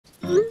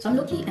So I'm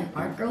low-key an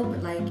art girl,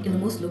 but like in the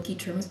most low-key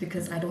terms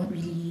because I don't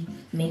really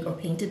make or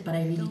paint it, but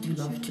I really do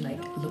love to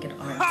like look at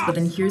art. But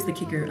then here's the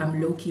kicker,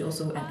 I'm low-key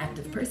also an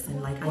active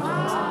person. Like I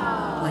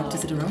don't like to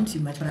sit around too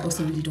much, but I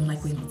also really don't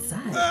like going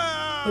outside.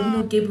 But you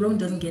know, Gaborone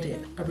doesn't get it.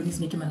 Everybody's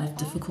making my life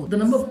difficult. The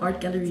number of art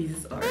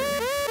galleries are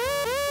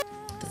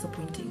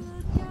disappointing.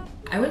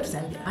 I went to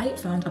Zambia. I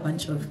found a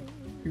bunch of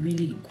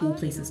really cool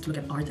places to look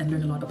at art and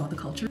learn a lot about the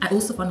culture. I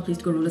also found a place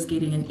to go roller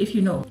skating, and if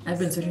you know, I've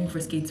been searching for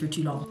skates for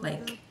too long,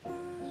 like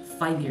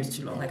 5 years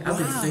too long. Like I've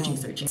been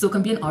searching. So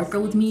come be an art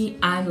girl with me.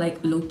 I'm like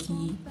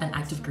low-key an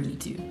active girly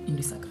too in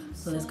Lusaka.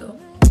 So let's go.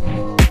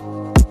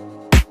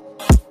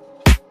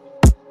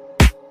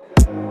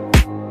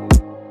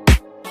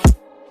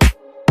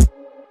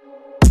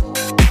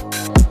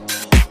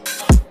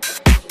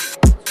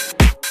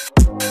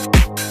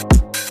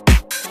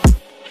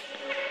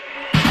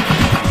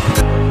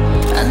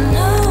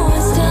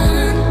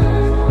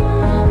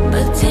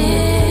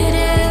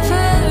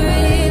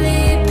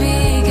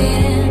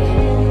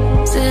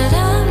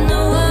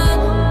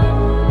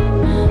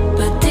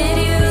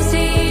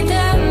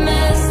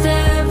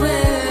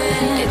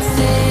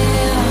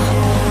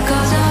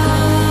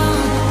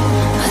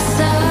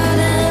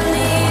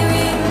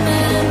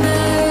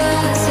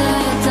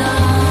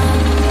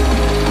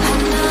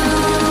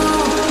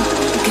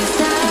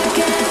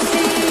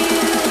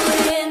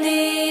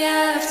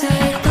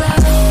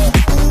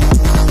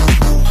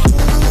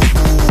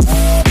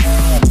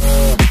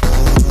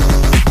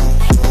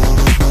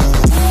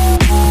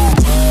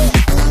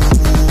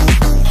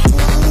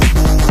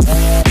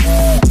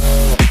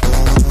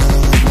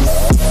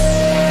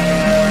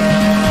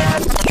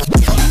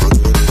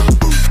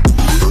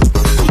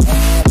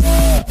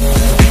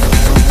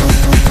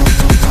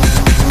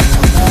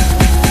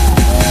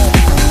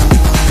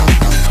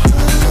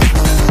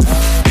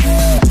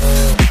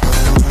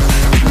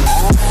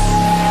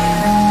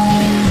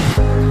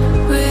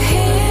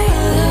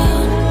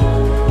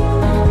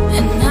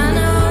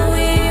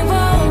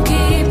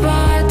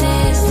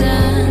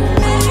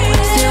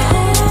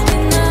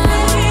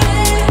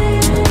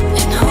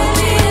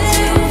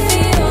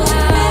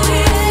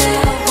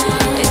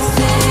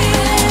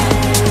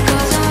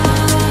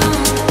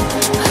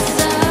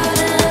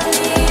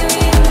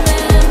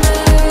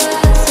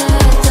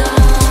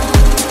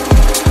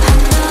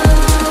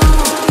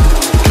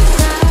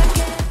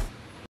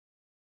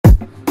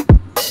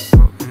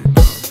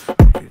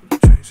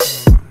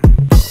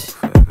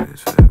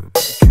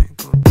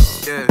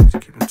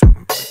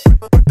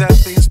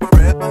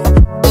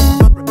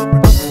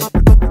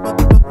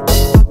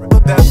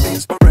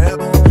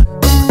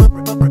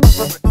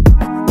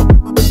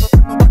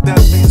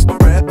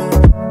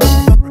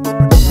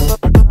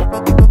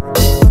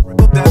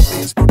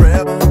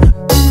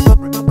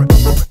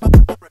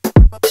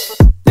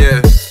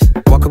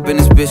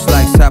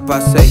 I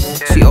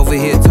say. She over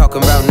here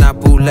talking about not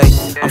boule.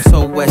 I'm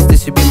so west,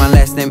 this should be my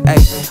last name.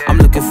 Ayy, I'm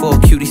looking for a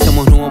cutie,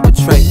 someone who won't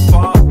betray.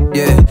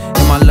 Yeah,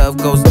 and my love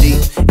goes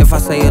deep. If I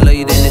say I love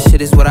you, then this shit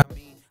is what I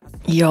mean.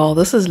 Y'all,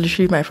 this is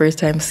literally my first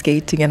time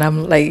skating, and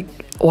I'm like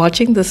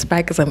watching this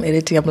back as I'm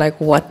editing. I'm like,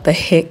 what the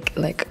heck?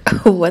 Like,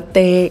 what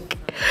the heck?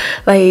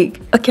 Like,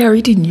 okay, I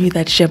already knew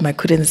that shit I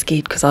couldn't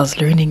skate because I was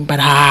learning,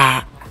 but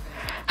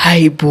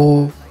hi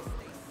boo.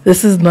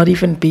 This is not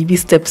even baby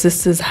steps.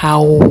 This is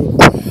how.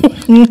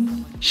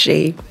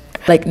 Shame.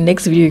 Like,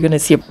 next video you're gonna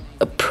see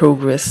a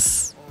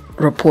progress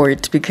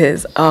report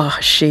because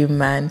shame,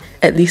 man.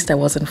 At least I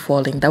wasn't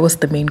falling. That was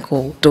the main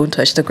goal. Don't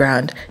touch the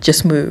ground,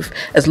 just move.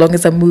 As long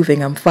as I'm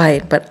moving, I'm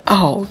fine. But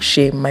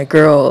shame, my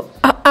girl.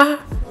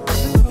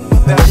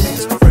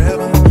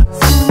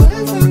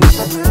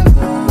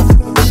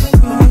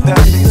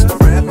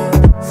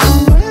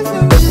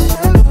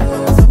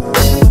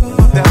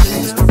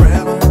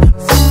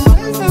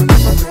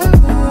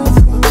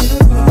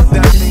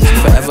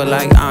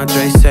 Like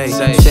Andre say,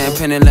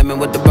 champagne and lemon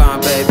with the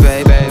Bombay,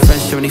 baby.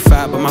 French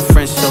 75, but my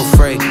French so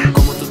free.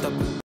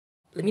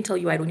 Let me tell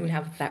you, I don't even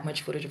have that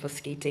much footage of us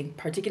skating,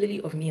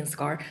 particularly of me and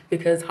Scar,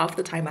 because half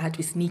the time I had to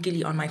be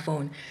sneakily on my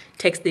phone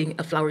texting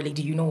a flower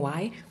lady. You know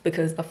why?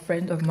 Because a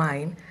friend of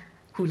mine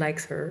who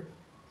likes her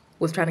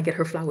was trying to get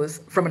her flowers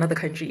from another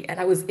country, and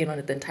I was in on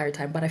it the entire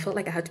time, but I felt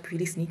like I had to be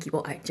really sneaky.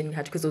 Well, I genuinely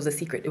had to, because it was a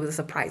secret. It was a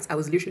surprise. I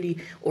was literally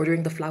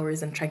ordering the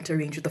flowers and trying to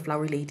arrange with the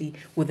flower lady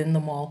within the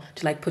mall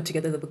to like put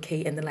together the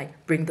bouquet and then like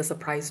bring the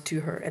surprise to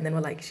her. And then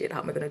we're like, shit,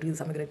 how am I gonna do this?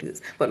 How am I gonna do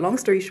this? But long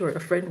story short, a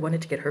friend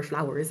wanted to get her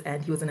flowers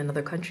and he was in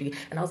another country,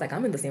 and I was like,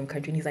 I'm in the same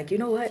country, and he's like, you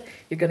know what?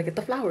 You're gonna get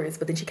the flowers,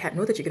 but then she can't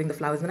know that you're getting the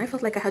flowers. And I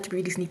felt like I had to be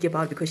really sneaky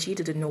about it because she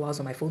didn't know I was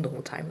on my phone the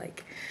whole time.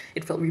 Like,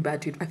 it felt really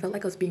bad too. I felt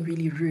like I was being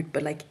really rude,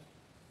 but like,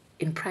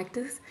 in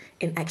practice,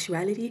 in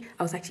actuality,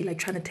 I was actually like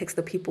trying to text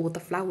the people with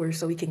the flowers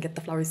so we can get the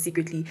flowers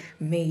secretly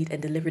made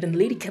and delivered. And the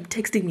lady kept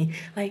texting me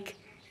like,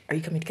 are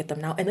you coming to get them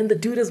now? And then the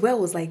dude as well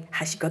was like,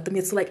 has she got them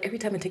yet? So like every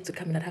time a text would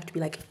come in, I'd have to be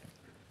like,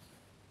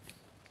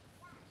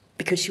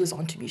 because she was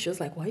on to me. She was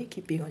like, why you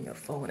keep being on your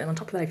phone? And on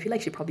top of that, I feel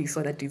like she probably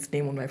saw that dude's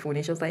name on my phone,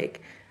 and she was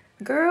like,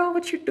 girl,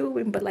 what you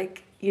doing? But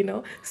like, you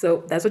know,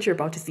 so that's what you're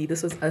about to see.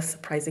 This was us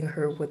surprising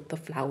her with the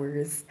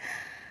flowers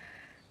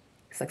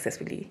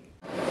successfully.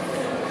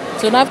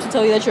 So now I have to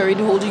tell you that you're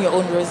already holding your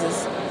own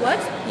roses. What?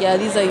 Yeah,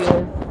 these are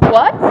yours.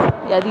 What?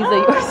 Yeah, these are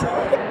yours.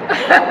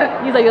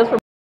 These are yours from...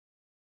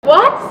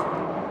 What?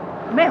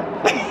 Ma'am.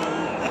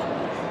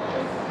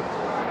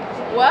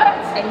 What?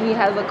 And he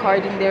has a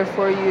card in there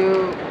for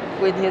you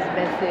with his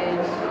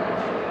message.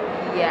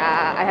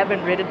 Yeah, I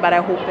haven't read it, but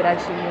I hope it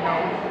actually, you know.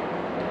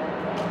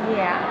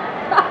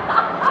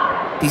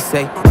 Yeah. He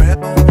say,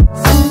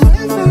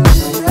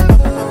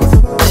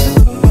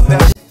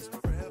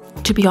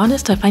 to be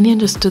honest, I finally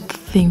understood the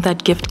thing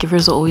that gift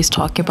givers are always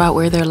talking about,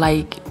 where they're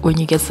like, when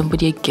you get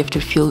somebody a gift,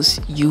 it fills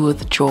you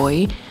with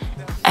joy.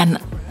 And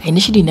I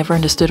initially never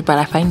understood, but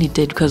I finally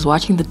did, because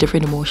watching the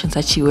different emotions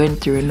that she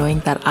went through and knowing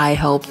that I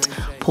helped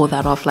pull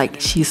that off, like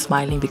she's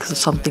smiling because of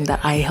something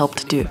that I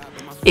helped do.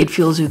 It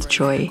fills you with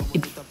joy.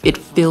 It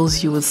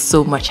fills you with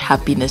so much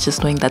happiness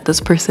just knowing that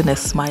this person is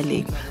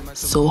smiling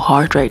so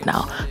hard right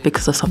now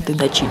because of something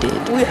that you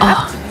did. We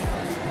have to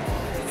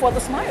for the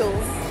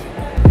smiles.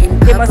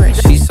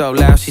 she's so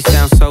loud, she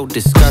sounds so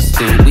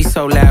disgusting. We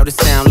so loud, it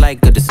sound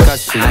like a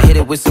discussion. I hit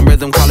it with some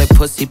rhythm, call it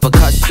pussy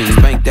percussion.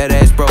 Spank that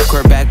ass, broke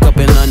her back up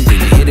in London.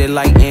 Hit it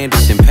like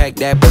Anderson, pack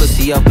that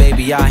pussy up,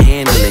 baby, I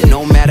handle it.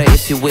 No matter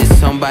if you with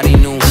somebody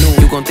new,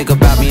 you gon' think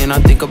about me and I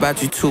think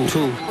about you too.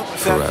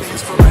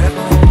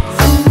 Forever.